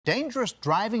Dangerous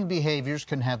driving behaviors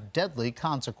can have deadly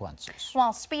consequences.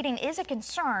 While speeding is a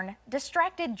concern,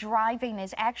 distracted driving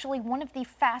is actually one of the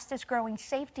fastest growing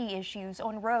safety issues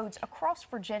on roads across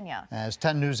Virginia. As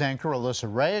 10 News anchor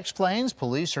Alyssa Ray explains,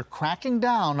 police are cracking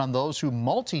down on those who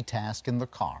multitask in the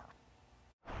car.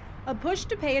 A push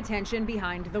to pay attention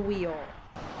behind the wheel.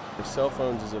 Cell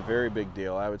phones is a very big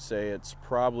deal. I would say it's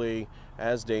probably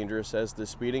as dangerous as the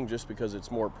speeding just because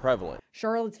it's more prevalent.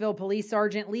 Charlottesville Police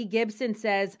Sergeant Lee Gibson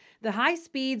says the high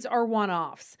speeds are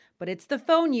one-offs, but it's the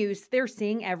phone use they're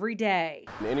seeing every day.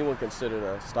 Anyone can sit at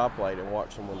a stoplight and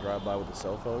watch someone drive by with a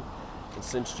cell phone. And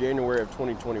since January of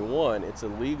 2021, it's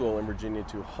illegal in Virginia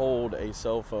to hold a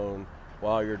cell phone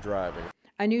while you're driving.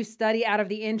 A new study out of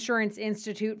the Insurance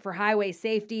Institute for Highway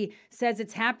Safety says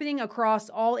it's happening across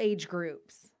all age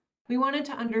groups. We wanted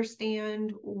to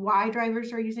understand why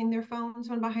drivers are using their phones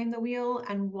when behind the wheel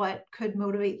and what could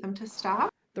motivate them to stop.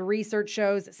 The research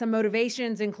shows some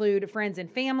motivations include friends and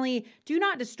family, do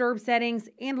not disturb settings,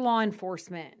 and law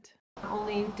enforcement. Not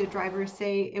only did drivers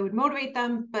say it would motivate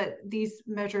them, but these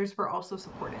measures were also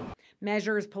supported.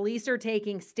 Measures police are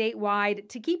taking statewide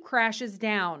to keep crashes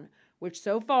down, which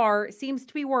so far seems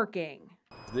to be working.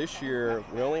 This year,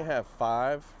 we only have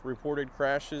 5 reported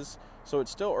crashes, so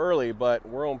it's still early, but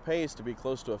we're on pace to be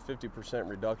close to a 50%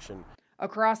 reduction.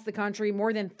 Across the country,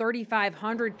 more than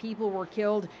 3,500 people were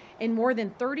killed in more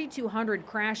than 3,200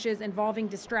 crashes involving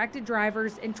distracted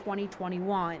drivers in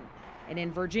 2021. And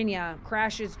in Virginia,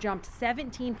 crashes jumped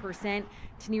 17%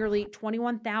 to nearly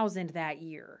 21,000 that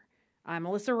year. I'm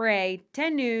Alyssa Ray,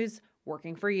 10 News,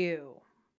 working for you.